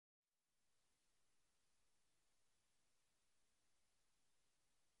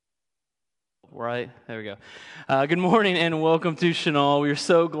right? There we go. Good morning and welcome to Chenal. We are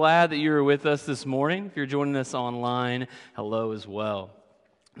so glad that you are with us this morning. If you're joining us online, hello as well.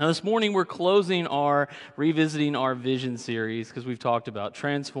 Now this morning we're revisiting our vision series because we've talked about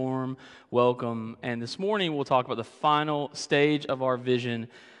transform, welcome, and this morning we'll talk about the final stage of our vision,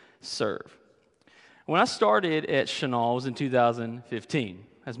 serve. When I started at Chenal, it was in 2015.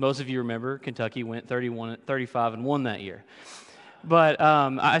 As most of you remember, Kentucky went 35-1 that year. But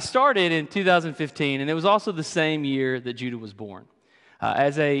I started in 2015, and it was also the same year that Judah was born.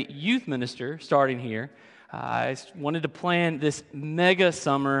 As a youth minister starting here, I wanted to plan this mega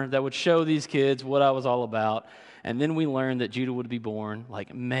summer that would show these kids what I was all about. And then we learned that Judah would be born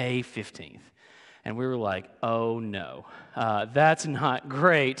like May 15th. And we were like, oh no, that's not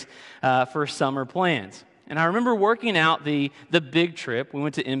great for summer plans. And I remember working out the big trip. We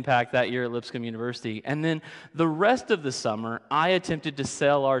went to Impact that year at Lipscomb University. And then the rest of the summer, I attempted to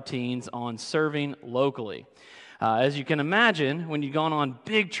sell our teens on serving locally. As you can imagine, when you've gone on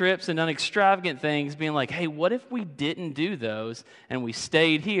big trips and done extravagant things, being like, hey, what if we didn't do those and we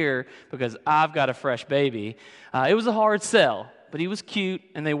stayed here because I've got a fresh baby? It was a hard sell, but he was cute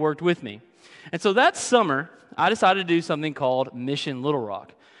and they worked with me. And so that summer, I decided to do something called Mission Little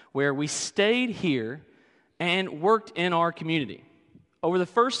Rock, where we stayed here and worked in our community. Over the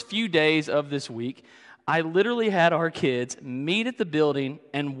first few days of this week, I literally had our kids meet at the building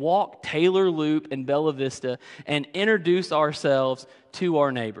and walk Taylor Loop and Bella Vista and introduce ourselves to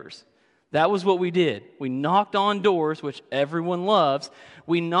our neighbors. That was what we did. We knocked on doors, which everyone loves.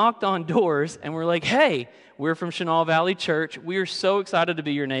 We knocked on doors and we're like, hey, we're from Chenal Valley Church. We are so excited to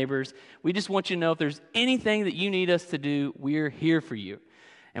be your neighbors. We just want you to know if there's anything that you need us to do, we're here for you.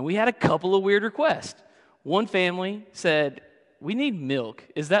 And we had a couple of weird requests. One family said, we need milk.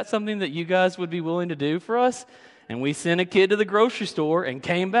 Is that something that you guys would be willing to do for us? And we sent a kid to the grocery store and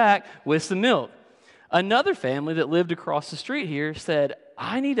came back with some milk. Another family that lived across the street here said,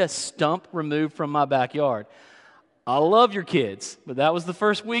 I need a stump removed from my backyard. I love your kids, but that was the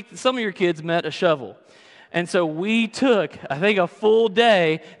first week that some of your kids met a shovel. And so we took, I think, a full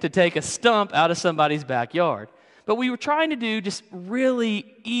day to take a stump out of somebody's backyard. But we were trying to do just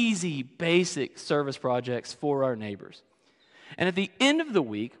really easy, basic service projects for our neighbors. And at the end of the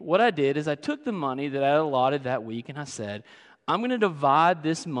week, what I did is I took the money that I had allotted that week and I said, I'm going to divide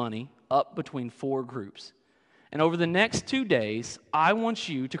this money up between 4 groups. And over the next 2 days, I want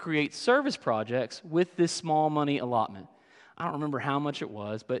you to create service projects with this small money allotment. I don't remember how much it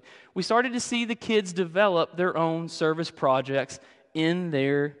was, but we started to see the kids develop their own service projects in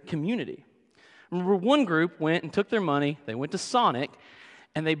their community. Remember, one group went and took their money, they went to Sonic,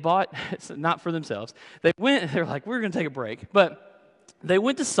 and they bought, not for themselves, they're like, we're going to take a break. But they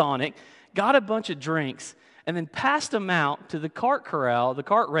went to Sonic, got a bunch of drinks, and then passed them out to the cart corral, the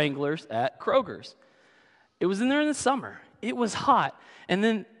cart wranglers at Kroger's. It was in there in the summer. It was hot. And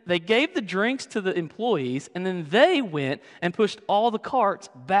then they gave the drinks to the employees, and then they went and pushed all the carts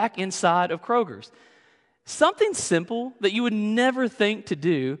back inside of Kroger's. Something simple that you would never think to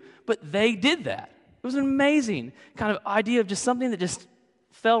do, but they did that. It was an amazing kind of idea of just something that just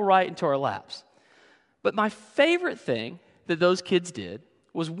fell right into our laps. But my favorite thing that those kids did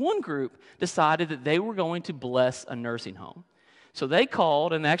was one group decided that they were going to bless a nursing home. So they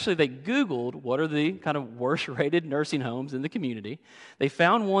called and actually they Googled what are the kind of worst rated nursing homes in the community. They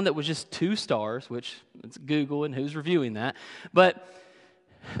found one that was just 2 stars, which it's Google and who's reviewing that. But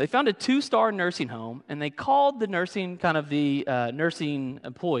they found a 2-star nursing home, and they called the nursing, kind of the nursing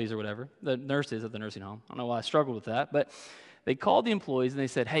employees or whatever, the nurses of the nursing home. I don't know why I struggled with that, but they called the employees, and they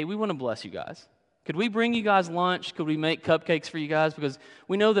said, hey, we want to bless you guys. Could we bring you guys lunch? Could we make cupcakes for you guys? Because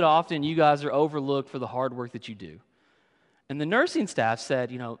we know that often you guys are overlooked for the hard work that you do. And the nursing staff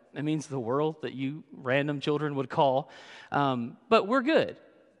said, it means the world that you random children would call, but we're good.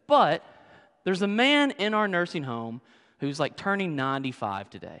 But there's a man in our nursing home who's like turning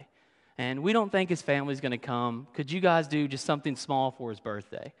 95 today. And we don't think his family's going to come. Could you guys do just something small for his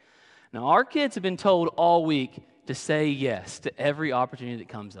birthday? Now, our kids have been told all week to say yes to every opportunity that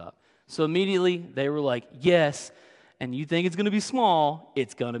comes up. So immediately they were like, yes, and you think it's going to be small,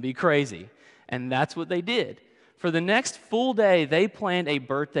 it's going to be crazy. And that's what they did. For the next full day, they planned a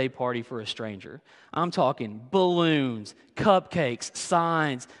birthday party for a stranger. I'm talking balloons, cupcakes,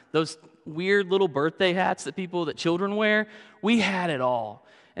 signs, those weird little birthday hats that children wear. We had it all.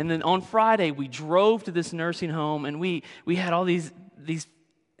 And then on Friday, we drove to this nursing home, and we had all these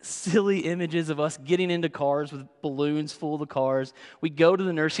silly images of us getting into cars with balloons full of the cars. We go to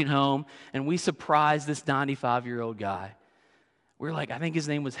the nursing home, and we surprise this 95-year-old guy. we're like, I think his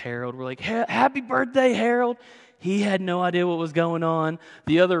name was Harold. We're like, happy birthday, Harold. He had no idea what was going on.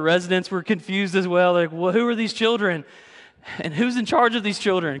 The other residents were confused as well. Like, well, who are these children? And who's in charge of these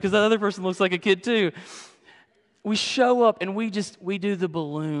children? Because that other person looks like a kid too. We show up and we do the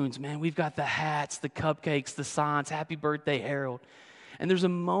balloons, man. We've got the hats, the cupcakes, the signs, happy birthday, Harold. And there's a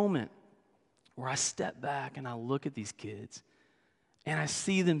moment where I step back and I look at these kids and I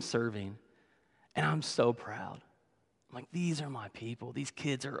see them serving and I'm so proud. I'm like, these are my people. These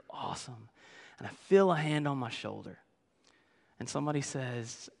kids are awesome. And I feel a hand on my shoulder. And somebody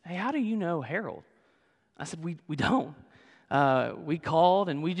says, hey, how do you know Harold? I said, we don't. We called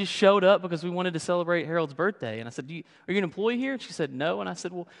and we just showed up because we wanted to celebrate Harold's birthday. And I said, are you an employee here? And she said, no. And I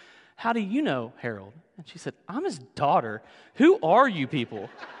said, well, how do you know Harold? And she said, I'm his daughter. Who are you people?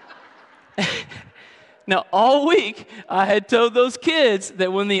 Now, all week, I had told those kids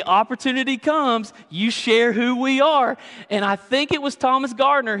that when the opportunity comes, you share who we are. And I think it was Thomas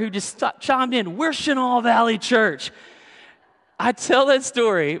Gardner who just chimed in, we're Chenal Valley Church. I tell that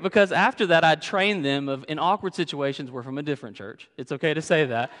story because after that, I trained them in awkward situations, we're from a different church. It's okay to say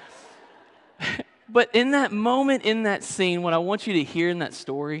that. But in that moment, in that scene, what I want you to hear in that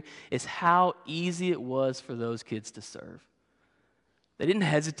story is how easy it was for those kids to serve. They didn't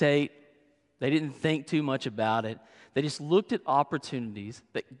hesitate. They didn't think too much about it. They just looked at opportunities,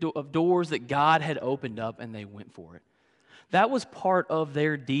 of doors that God had opened up, and they went for it. That was part of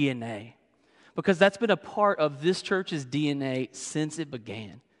their DNA, because that's been a part of this church's DNA since it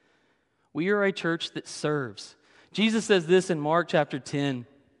began. We are a church that serves. Jesus says this in Mark chapter 10,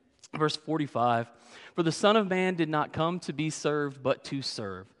 verse 45, for the Son of Man did not come to be served, but to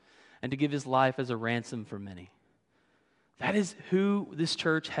serve, and to give his life as a ransom for many. That is who this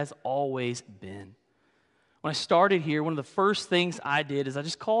church has always been. When I started here, one of the first things I did is I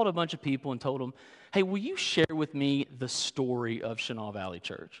just called a bunch of people and told them, hey, will you share with me the story of Chenal Valley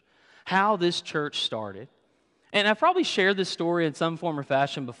Church? How this church started. And I've probably shared this story in some form or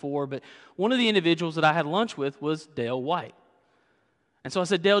fashion before, but one of the individuals that I had lunch with was Dale White. And so I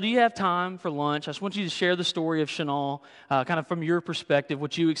said, Dale, do you have time for lunch? I just want you to share the story of Chenal, kind of from your perspective,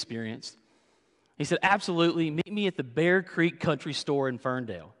 what you experienced. He said, absolutely, meet me at the Bear Creek Country Store in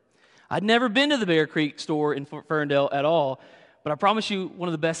Ferndale. I'd never been to the Bear Creek store in Ferndale at all, but I promise you, one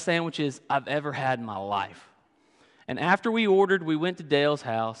of the best sandwiches I've ever had in my life. And after we ordered, we went to Dale's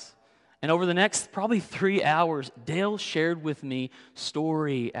house, and over the next probably 3 hours, Dale shared with me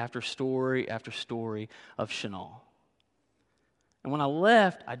story after story after story of Chenal. And when I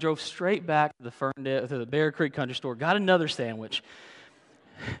left, I drove straight back to the Bear Creek Country Store, got another sandwich.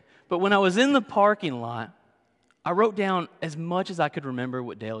 But when I was in the parking lot, I wrote down as much as I could remember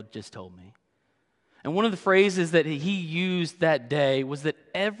what Dale had just told me. And one of the phrases that he used that day was that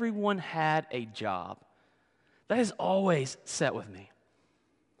everyone had a job. That has always sat with me.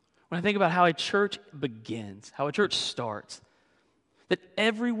 When I think about how a church begins, how a church starts, that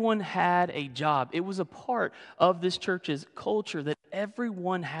everyone had a job. It was a part of this church's culture that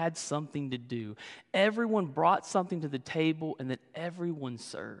everyone had something to do. Everyone brought something to the table and that everyone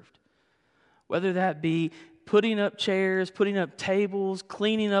served. Whether that be putting up chairs, putting up tables,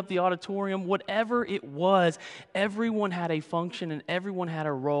 cleaning up the auditorium, whatever it was, everyone had a function and everyone had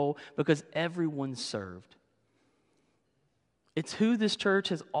a role because everyone served. It's who this church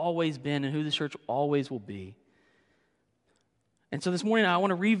has always been and who this church always will be. And so this morning I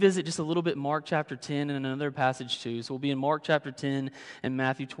want to revisit just a little bit Mark chapter 10 and another passage too. So we'll be in Mark chapter 10 and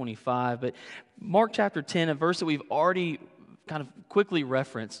Matthew 25. But Mark chapter 10, a verse that we've already kind of quickly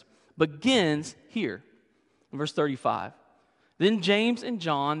referenced, begins here in verse 35. Then James and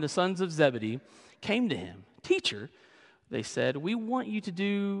John, the sons of Zebedee, came to him. Teacher, they said, we want you to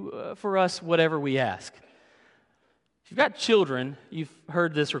do for us whatever we ask. If you've got children, you've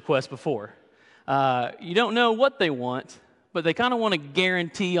heard this request before. You don't know what they want, but they kind of want to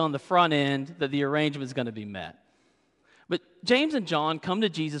guarantee on the front end that the arrangement is going to be met. But James and John come to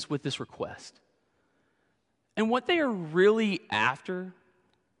Jesus with this request. And what they are really after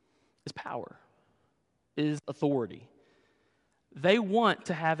is power, is authority. They want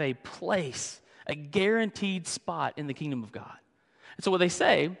to have a place, a guaranteed spot in the kingdom of God. And so what they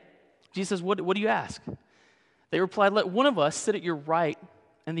say, Jesus says, what do you ask? They replied, let one of us sit at your right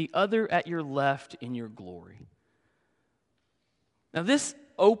and the other at your left in your glory. Now this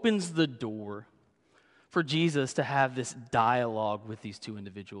opens the door for Jesus to have this dialogue with these two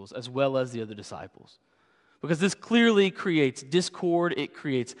individuals as well as the other disciples. Because this clearly creates discord. It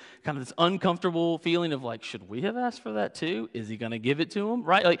creates kind of this uncomfortable feeling of like, should we have asked for that too? Is he going to give it to him?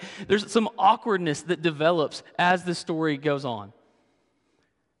 Right? Like there's some awkwardness that develops as the story goes on.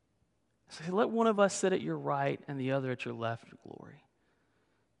 So let one of us sit at your right and the other at your left for glory.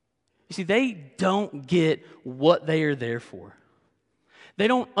 You see, they don't get what they are there for. They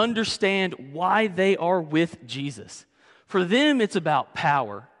don't understand why they are with Jesus. For them, it's about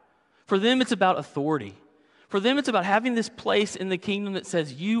power. For them, it's about authority. For them, it's about having this place in the kingdom that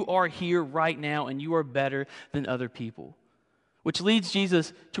says you are here right now and you are better than other people. Which leads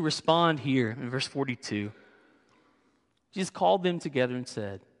Jesus to respond here in verse 42. Jesus called them together and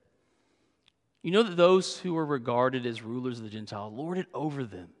said, "You know that those who are regarded as rulers of the Gentiles lord it over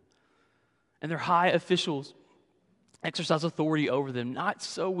them, and their high officials exercise authority over them. Not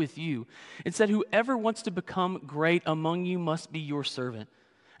so with you. Instead, whoever wants to become great among you must be your servant.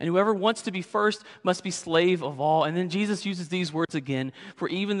 And whoever wants to be first must be slave of all." And then Jesus uses these words again, "For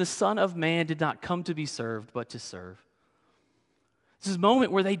even the Son of Man did not come to be served, but to serve." This is a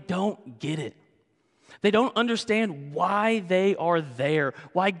moment where they don't get it. They don't understand why they are there,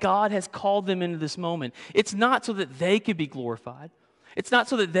 why God has called them into this moment. It's not so that they could be glorified. It's not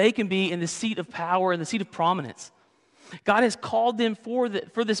so that they can be in the seat of power and the seat of prominence. God has called them for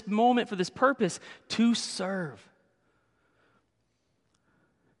this moment, for this purpose, to serve.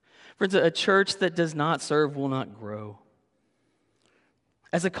 Friends, a church that does not serve will not grow.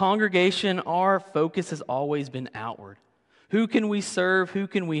 As a congregation, our focus has always been outward. Who can we serve? Who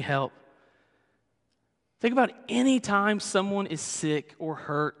can we help? Think about any time someone is sick or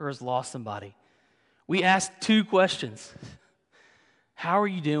hurt or has lost somebody. We ask two questions. How are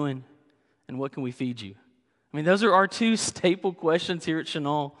you doing? And what can we feed you? I mean, those are our two staple questions here at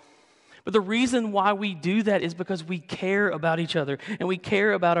Chenal. But the reason why we do that is because we care about each other and we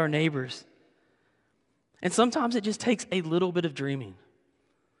care about our neighbors. And sometimes it just takes a little bit of dreaming.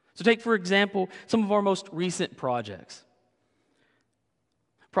 So take, for example, some of our most recent projects.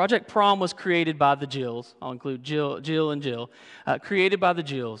 Project Prom was created by the Jills. I'll include Jill and Jill. Created by the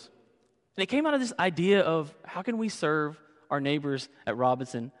Jills. And it came out of this idea of how can we serve our neighbors at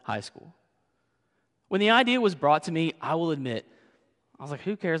Robinson High School. When the idea was brought to me, I will admit, I was like,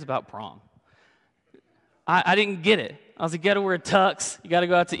 who cares about prom? I didn't get it. I was like, you got to wear a tux. You got to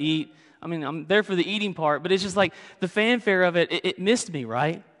go out to eat. I mean, I'm there for the eating part, but it's just like the fanfare of it missed me,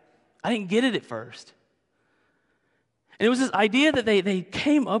 right? I didn't get it at first. And it was this idea that they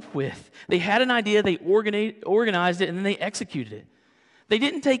came up with. They had an idea, they organized it, and then they executed it. They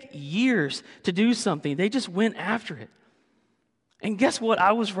didn't take years to do something. They just went after it. And guess what?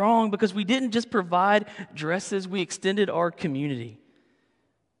 I was wrong because we didn't just provide dresses, we extended our community.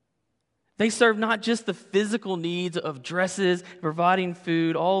 They served not just the physical needs of dresses, providing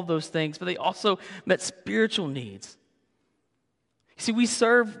food, all of those things, but they also met spiritual needs. You see, we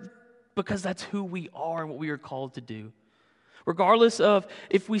serve because that's who we are and what we are called to do. Regardless of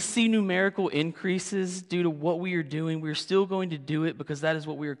if we see numerical increases due to what we are doing, we're still going to do it because that is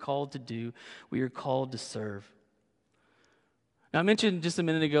what we are called to do. We are called to serve. Now, I mentioned just a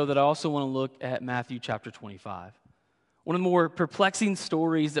minute ago that I also want to look at Matthew chapter 25, one of the more perplexing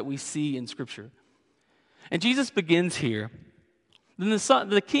stories that we see in Scripture. And Jesus begins here. Then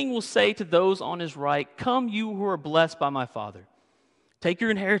the king will say to those on his right, "Come, you who are blessed by my Father. Take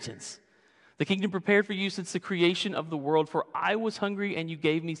your inheritance, the kingdom prepared for you since the creation of the world. For I was hungry, and you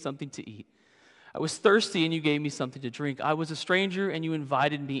gave me something to eat. I was thirsty, and you gave me something to drink. I was a stranger, and you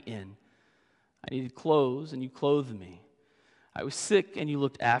invited me in. I needed clothes, and you clothed me. I was sick, and you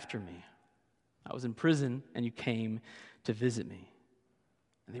looked after me. I was in prison, and you came to visit me."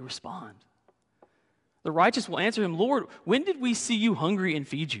 And they respond. The righteous will answer him, "Lord, when did we see you hungry and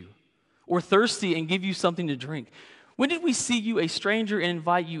feed you, or thirsty and give you something to drink? When did we see you a stranger and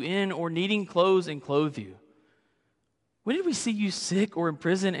invite you in, or needing clothes and clothe you? When did we see you sick or in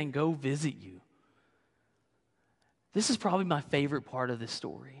prison and go visit you?" This is probably my favorite part of this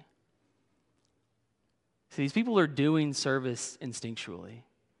story. See, these people are doing service instinctually.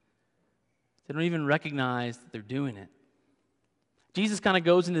 They don't even recognize that they're doing it. Jesus kind of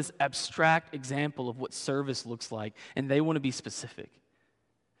goes into this abstract example of what service looks like, and they want to be specific.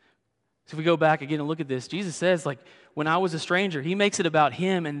 So if we go back again and look at this, Jesus says, like, when I was a stranger, he makes it about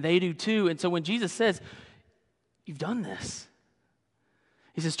him, and they do too. And so when Jesus says, "You've done this,"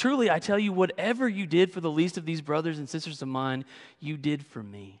 he says, "Truly, I tell you, whatever you did for the least of these brothers and sisters of mine, you did for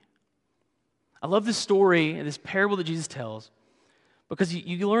me." I love this story and this parable that Jesus tells because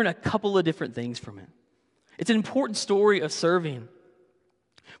you learn a couple of different things from it. It's an important story of serving.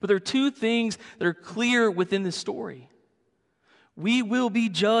 But there are two things that are clear within this story. We will be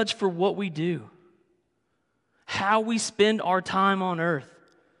judged for what we do, how we spend our time on earth.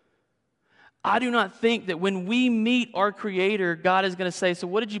 I do not think that when we meet our Creator, God is going to say, "So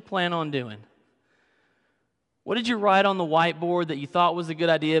what did you plan on doing? What did you write on the whiteboard that you thought was a good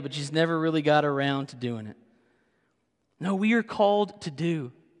idea, but you just never really got around to doing it? No, we are called to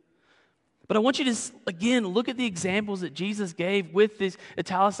do. But I want you to, again, look at the examples that Jesus gave with this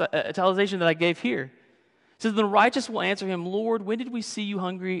italicization that I gave here. It says, the righteous will answer him, Lord, when did we see you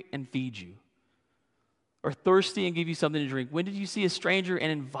hungry and feed you? Or thirsty and give you something to drink? When did you see a stranger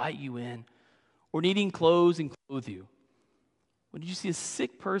and invite you in? Or needing clothes and clothe you? When did you see a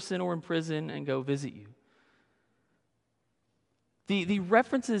sick person or in prison and go visit you? The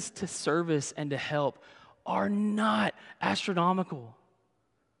references to service and to help are not astronomical.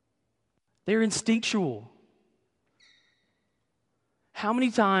 They're instinctual. How many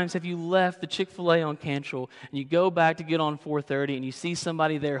times have you left the Chick-fil-A on Cantrell and you go back to get on 430 and you see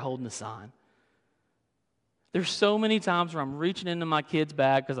somebody there holding a sign? There's so many times where I'm reaching into my kid's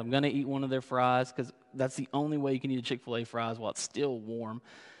bag because I'm going to eat one of their fries because that's the only way you can eat a Chick-fil-A fries while it's still warm.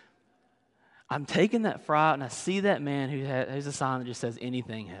 I'm taking that fry and I see that man who has a sign that just says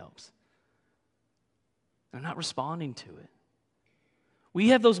anything helps. I'm not responding to it. We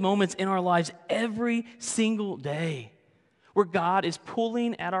have those moments in our lives every single day where God is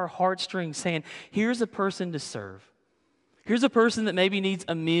pulling at our heartstrings saying, here's a person to serve. Here's a person that maybe needs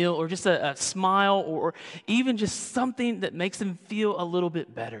a meal or just a smile or even just something that makes them feel a little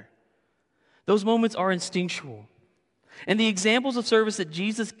bit better. Those moments are instinctual. And the examples of service that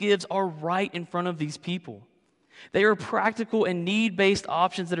Jesus gives are right in front of these people. They are practical and need-based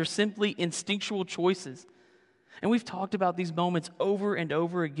options that are simply instinctual choices. And we've talked about these moments over and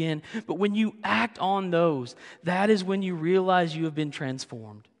over again, but when you act on those, that is when you realize you have been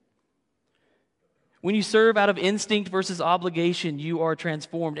transformed. When you serve out of instinct versus obligation, you are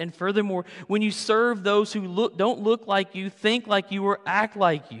transformed. And furthermore, when you serve those who don't look like you, think like you, or act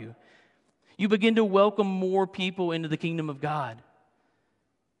like you begin to welcome more people into the kingdom of God.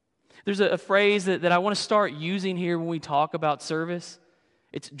 There's a phrase that I want to start using here when we talk about service.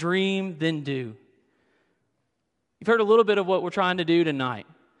 It's dream, then do. You've heard a little bit of what we're trying to do tonight.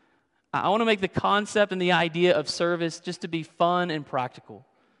 I want to make the concept and the idea of service just to be fun and practical.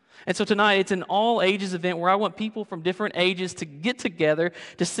 And so tonight, it's an all-ages event where I want people from different ages to get together,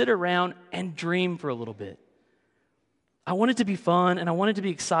 to sit around and dream for a little bit. I want it to be fun and I want it to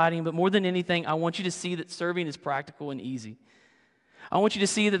be exciting, but more than anything, I want you to see that serving is practical and easy. I want you to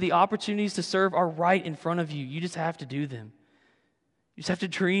see that the opportunities to serve are right in front of you. You just have to do them. You just have to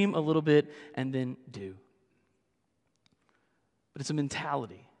dream a little bit and then do. But it's a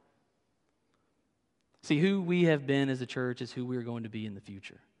mentality. See, who we have been as a church is who we're going to be in the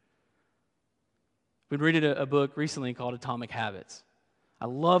future. We've been reading a book recently called Atomic Habits. I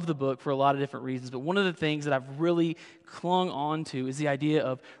love the book for a lot of different reasons, but one of the things that I've really clung on to is the idea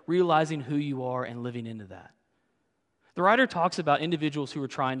of realizing who you are and living into that. The writer talks about individuals who are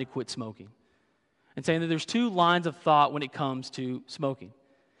trying to quit smoking and saying that there's two lines of thought when it comes to smoking.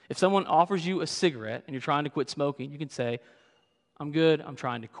 If someone offers you a cigarette and you're trying to quit smoking, you can say, I'm good, I'm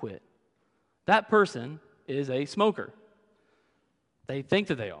trying to quit. That person is a smoker. They think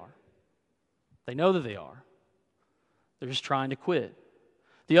that they are. They know that they are. They're just trying to quit.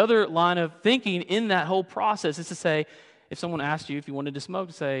 The other line of thinking in that whole process is to say, if someone asked you if you wanted to smoke,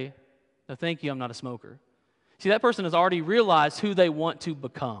 to say, no, thank you, I'm not a smoker. See, that person has already realized who they want to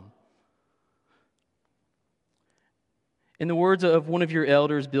become. In the words of one of your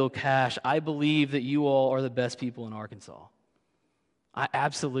elders, Bill Cash, I believe that you all are the best people in Arkansas. I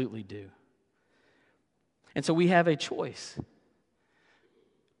absolutely do. And so we have a choice.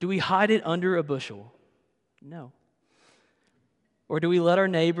 Do we hide it under a bushel? No. Or do we let our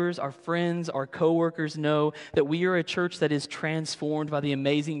neighbors, our friends, our coworkers know that we are a church that is transformed by the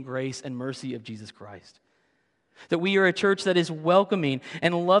amazing grace and mercy of Jesus Christ? That we are a church that is welcoming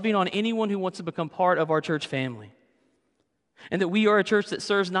and loving on anyone who wants to become part of our church family. And that we are a church that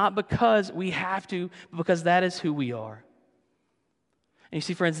serves not because we have to, but because that is who we are. And you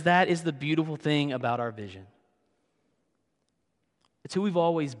see, friends, that is the beautiful thing about our vision. It's who we've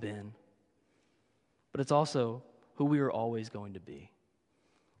always been, but it's also who we are always going to be.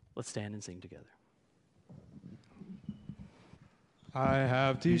 Let's stand and sing together. I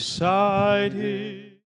have decided